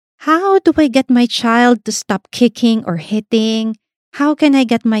do I get my child to stop kicking or hitting? How can I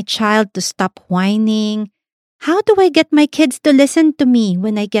get my child to stop whining? How do I get my kids to listen to me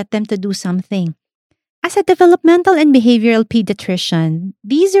when I get them to do something? As a developmental and behavioral pediatrician,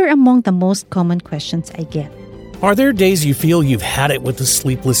 these are among the most common questions I get. Are there days you feel you've had it with the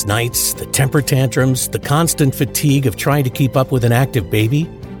sleepless nights, the temper tantrums, the constant fatigue of trying to keep up with an active baby?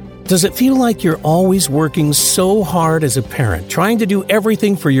 Does it feel like you're always working so hard as a parent, trying to do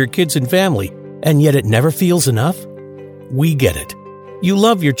everything for your kids and family, and yet it never feels enough? We get it. You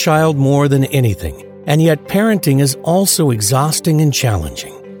love your child more than anything, and yet parenting is also exhausting and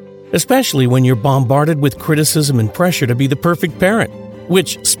challenging, especially when you're bombarded with criticism and pressure to be the perfect parent,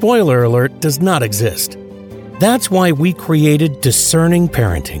 which, spoiler alert, does not exist. That's why we created Discerning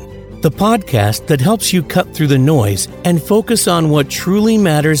Parenting, the podcast that helps you cut through the noise and focus on what truly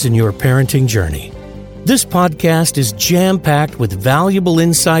matters in your parenting journey. This podcast is jam-packed with valuable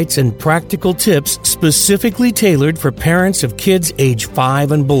insights and practical tips specifically tailored for parents of kids age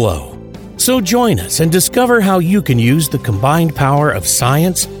 5 and below. So join us and discover how you can use the combined power of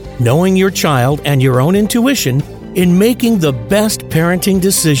science, knowing your child, and your own intuition in making the best parenting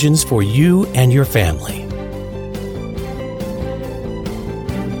decisions for you and your family.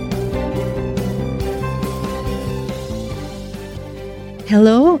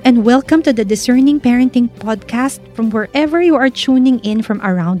 Hello, and welcome to the Discerning Parenting podcast from wherever you are tuning in from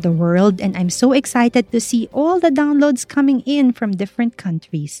around the world. And I'm so excited to see all the downloads coming in from different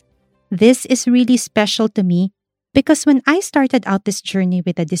countries. This is really special to me because when I started out this journey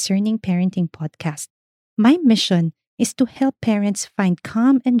with the Discerning Parenting podcast, my mission is to help parents find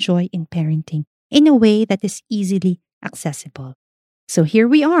calm and joy in parenting in a way that is easily accessible. So here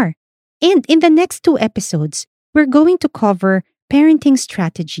we are. And in the next 2 episodes, we're going to cover parenting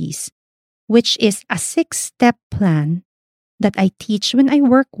strategies, which is a 6-step plan that I teach when I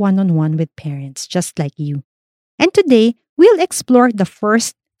work one-on-one with parents just like you. And today, we'll explore the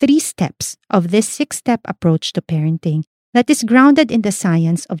first 3 steps of this 6-step approach to parenting that is grounded in the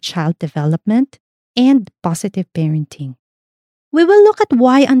science of child development and positive parenting. We will look at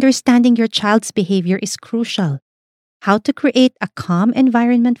why understanding your child's behavior is crucial, how to create a calm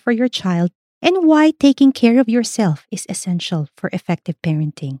environment for your child, and why taking care of yourself is essential for effective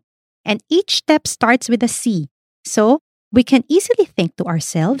parenting. And each step starts with a C, so we can easily think to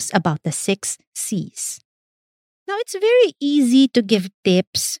ourselves about the 6 C's. Now, it's very easy to give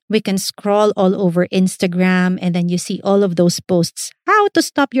tips. We can scroll all over Instagram and then you see all of those posts. How to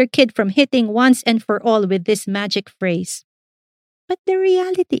stop your kid from hitting once and for all with this magic phrase. But the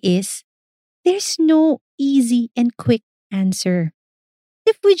reality is, there's no easy and quick answer.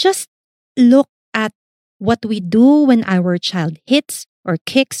 If we just look at what we do when our child hits or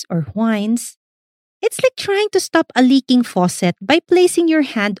kicks or whines, it's like trying to stop a leaking faucet by placing your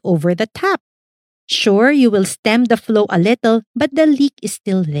hand over the tap. Sure, you will stem the flow a little, but the leak is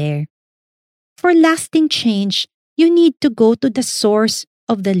still there. For lasting change, you need to go to the source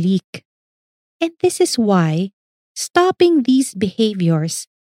of the leak. And this is why stopping these behaviors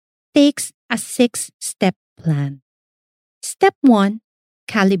takes a 6-step plan. Step 1,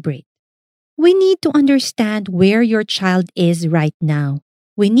 calibrate. We need to understand where your child is right now.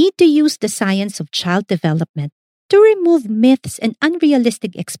 We need to use the science of child development to remove myths and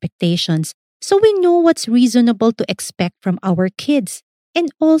unrealistic expectations so we know what's reasonable to expect from our kids and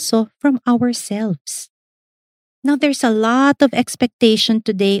also from ourselves. Now, there's a lot of expectation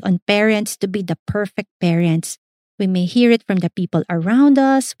today on parents to be the perfect parents. We may hear it from the people around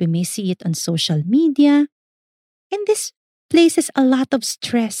us, we may see it on social media, and this places a lot of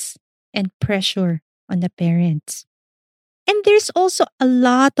stress and pressure on the parents. And there's also a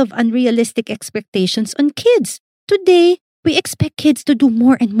lot of unrealistic expectations on kids. Today, we expect kids to do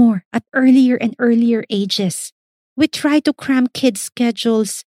more and more at earlier and earlier ages. We try to cram kids'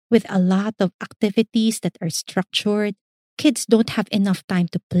 schedules with a lot of activities that are structured. Kids don't have enough time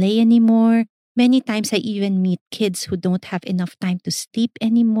to play anymore. Many times I even meet kids who don't have enough time to sleep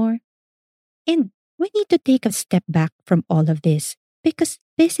anymore. And we need to take a step back from all of this because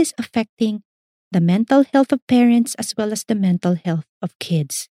this is affecting the mental health of parents as well as the mental health of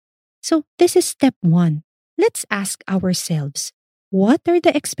kids. So this is step 1. Let's ask ourselves, what are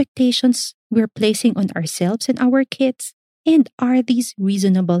the expectations we're placing on ourselves and our kids? And are these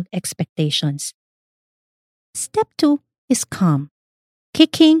reasonable expectations? Step 2 is calm.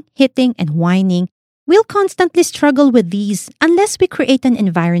 Kicking, hitting, and whining, we'll constantly struggle with these unless we create an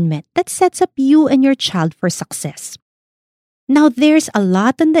environment that sets up you and your child for success. Now, there's a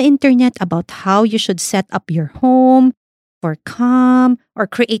lot on the internet about how you should set up your home for calm or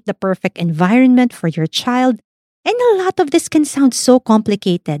create the perfect environment for your child. And a lot of this can sound so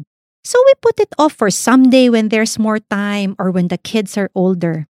complicated. So we put it off for someday when there's more time or when the kids are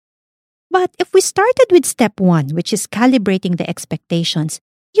older. But if we started with step 1, which is calibrating the expectations,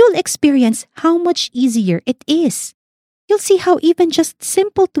 you'll experience how much easier it is. You'll see how even just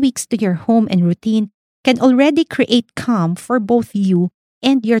simple tweaks to your home and routine can already create calm for both you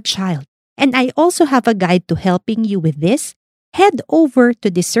and your child. And I also have a guide to helping you with this. Head over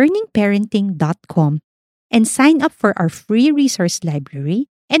to discerningparenting.com and sign up for our free resource library.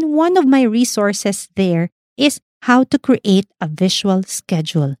 And one of my resources there is how to create a visual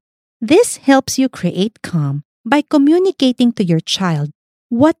schedule. This helps you create calm by communicating to your child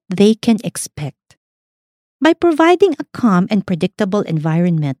what they can expect. By providing a calm and predictable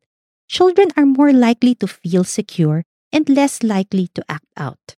environment, children are more likely to feel secure and less likely to act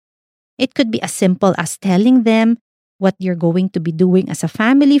out. It could be as simple as telling them what you're going to be doing as a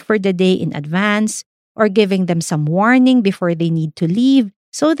family for the day in advance, or giving them some warning before they need to leave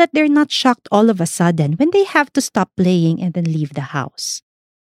so that they're not shocked all of a sudden when they have to stop playing and then leave the house.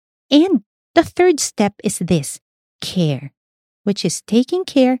 And the third step is this, care, which is taking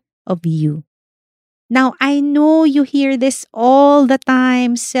care of you. Now, I know you hear this all the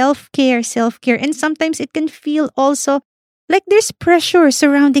time, self-care, and sometimes it can feel also like there's pressure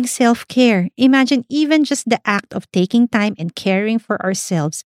surrounding self-care. Imagine even just the act of taking time and caring for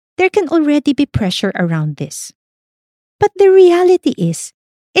ourselves. There can already be pressure around this. But the reality is,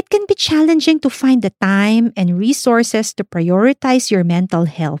 it can be challenging to find the time and resources to prioritize your mental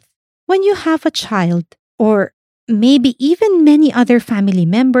health when you have a child or maybe even many other family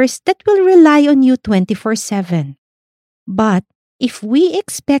members that will rely on you 24/7. But if we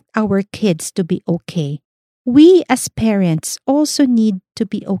expect our kids to be okay, we as parents also need to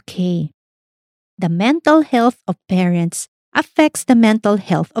be okay. The mental health of parents affects the mental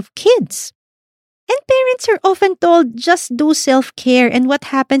health of kids. And parents are often told, just do self-care, and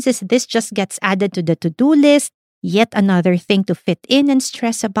what happens is this just gets added to the to-do list, yet another thing to fit in and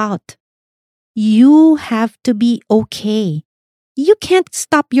stress about. You have to be okay. You can't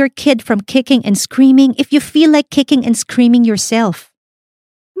stop your kid from kicking and screaming if you feel like kicking and screaming yourself.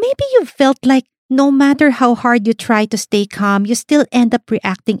 Maybe you've felt like no matter how hard you try to stay calm, you still end up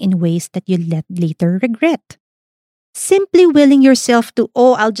reacting in ways that you later regret. Simply willing yourself to,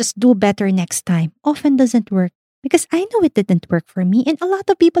 I'll just do better next time, often doesn't work. Because I know it didn't work for me, and a lot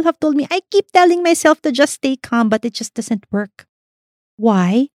of people have told me, I keep telling myself to just stay calm, but it just doesn't work.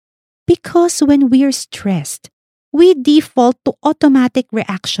 Why? Because when we're stressed, we default to automatic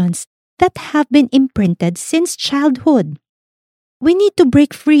reactions that have been imprinted since childhood. We need to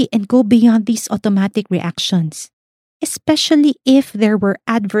break free and go beyond these automatic reactions, especially if there were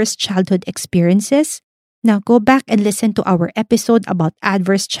adverse childhood experiences. Now go back and listen to our episode about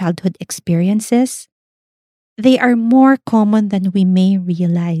adverse childhood experiences. They are more common than we may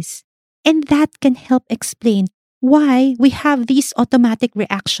realize, and that can help explain why we have these automatic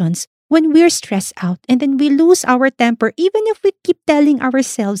reactions when we're stressed out and then we lose our temper even if we keep telling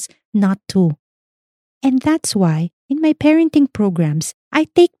ourselves not to. And that's why in my parenting programs, I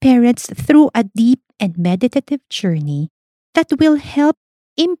take parents through a deep and meditative journey that will help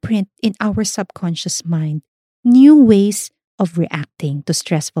imprint in our subconscious mind new ways of reacting to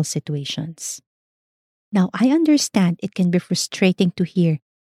stressful situations. Now, I understand it can be frustrating to hear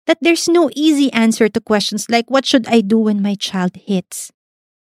that there's no easy answer to questions like, what should I do when my child hits?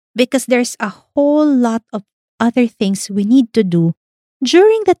 Because there's a whole lot of other things we need to do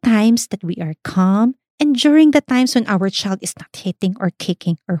during the times that we are calm and during the times when our child is not hitting or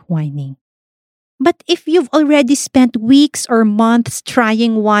kicking or whining. But if you've already spent weeks or months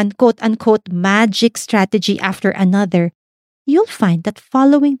trying one quote-unquote magic strategy after another, you'll find that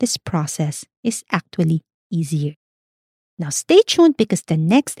following this process is actually easier. Now stay tuned because the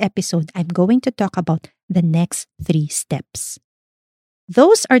next episode I'm going to talk about the next 3 steps.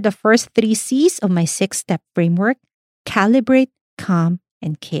 Those are the first 3 C's of my 6-step framework: calibrate, calm,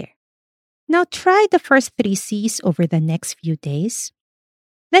 and care. Now try the first 3 C's over the next few days.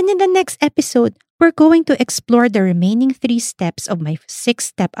 Then in the next episode, we're going to explore the remaining 3 steps of my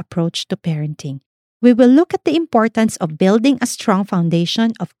 6-step approach to parenting. We will look at the importance of building a strong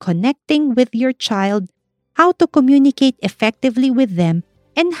foundation of connecting with your child, how to communicate effectively with them,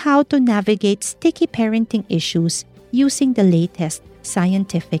 and how to navigate sticky parenting issues using the latest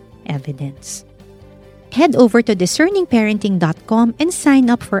scientific evidence. Head over to discerningparenting.com and sign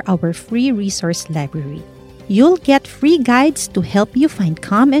up for our free resource library. You'll get free guides to help you find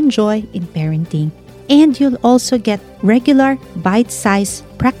calm and joy in parenting, and you'll also get regular, bite-sized,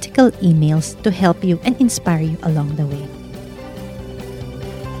 practical emails to help you and inspire you along the way.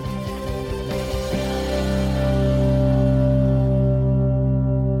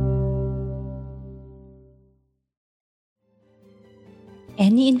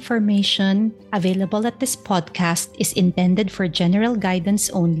 Any information available at this podcast is intended for general guidance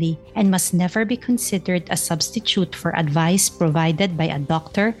only and must never be considered a substitute for advice provided by a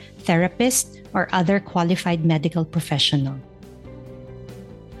doctor, therapist, or other qualified medical professional.